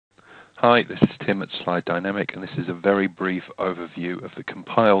Hi, this is Tim at Slidedynamic, and this is a very brief overview of the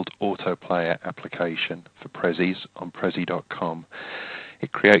compiled Autoplayer application for Prezis on Prezi.com.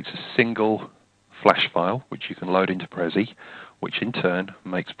 It creates a single flash file which you can load into Prezi, which in turn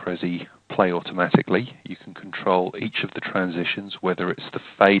makes Prezi play automatically. You can control each of the transitions, whether it's the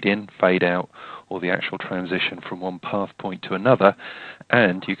fade in, fade out, or the actual transition from one path point to another,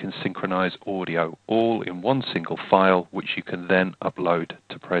 and you can synchronize audio, all in one single file, which you can then upload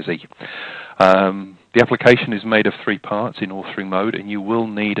to Prezi. The application is made of 3 parts in authoring mode, and you will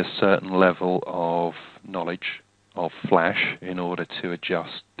need a certain level of knowledge of Flash in order to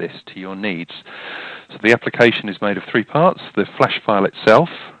adjust this to your needs. So the application is made of 3 parts: the Flash file itself,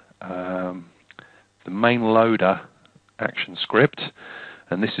 the main loader action script,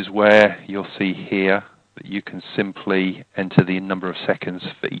 and this is where you'll see here that you can simply enter the number of seconds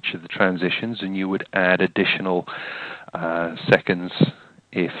for each of the transitions, and you would add additional seconds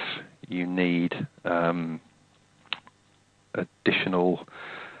if you need additional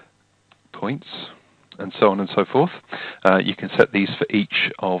points, and so on and so forth. You can set these for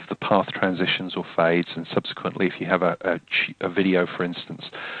each of the path transitions or fades, and subsequently, if you have a video, for instance,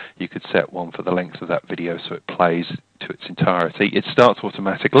 you could set one for the length of that video so it plays to its entirety. It starts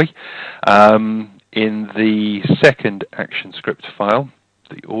automatically. In the second action script file,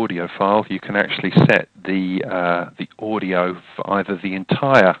 the audio file, you can actually set the audio for either the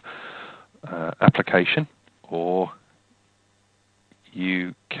entire application, or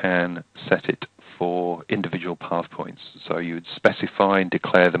you can set it for individual path points. So you would specify and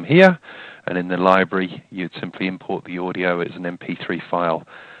declare them here, and in the library you'd simply import the audio as an MP3 file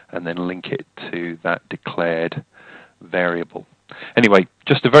and then link it to that declared variable. Anyway,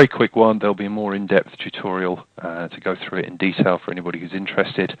 just a very quick one. There'll be a more in-depth tutorial to go through it in detail for anybody who's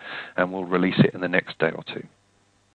interested, and we'll release it in the next day or two.